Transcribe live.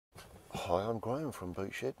Hi, I'm Graham from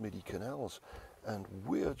Boatshed Midi Canals, and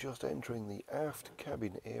we're just entering the aft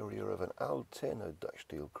cabin area of an Altena Dutch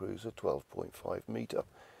steel cruiser 12.5 metre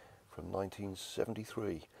from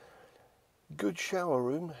 1973. Good shower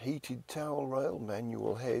room, heated towel rail,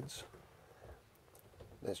 manual heads.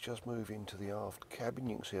 Let's just move into the aft cabin.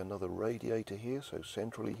 You can see another radiator here, so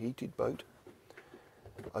centrally heated boat.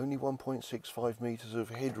 Only 1.65 metres of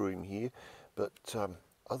headroom here, but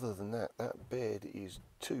other than that, that bed is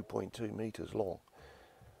 2.2 metres long,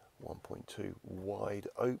 1.2 wide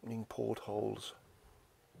opening portholes,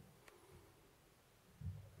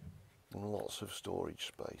 and lots of storage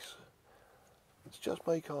space. Let's just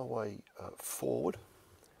make our way forward,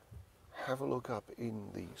 have a look up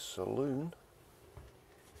in the saloon.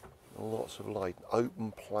 Lots of light,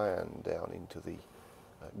 open plan down into the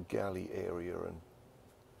galley area and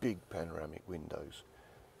big panoramic windows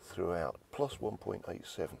throughout, plus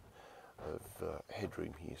 1.87 of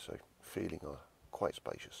headroom here, so feeling quite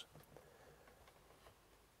spacious.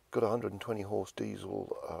 Got a 120 horse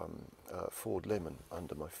diesel Ford Lemon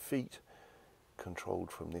under my feet,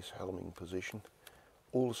 controlled from this helming position.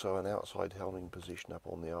 Also an outside helming position up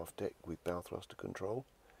on the aft deck with bow thruster control.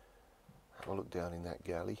 Have a look down in that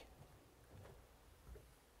galley.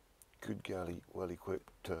 Good galley, well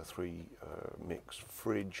equipped, 3 mix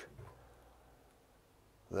fridge.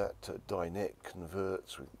 That dinette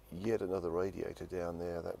converts with yet another radiator down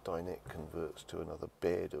there. That dinette converts to another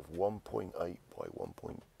bed of 1.8 by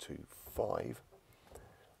 1.25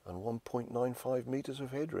 and 1.95 metres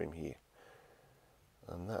of headroom here.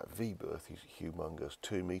 And that V-berth is humongous,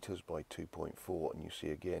 2 metres by 2.4, and you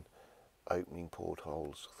see again opening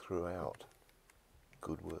portholes throughout.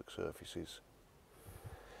 Good work surfaces.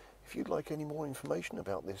 If you'd like any more information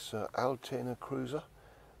about this Altena cruiser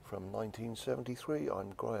from 1973,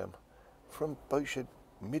 I'm Graham from Boatshed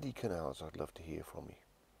Midi Canals. I'd love to hear from you.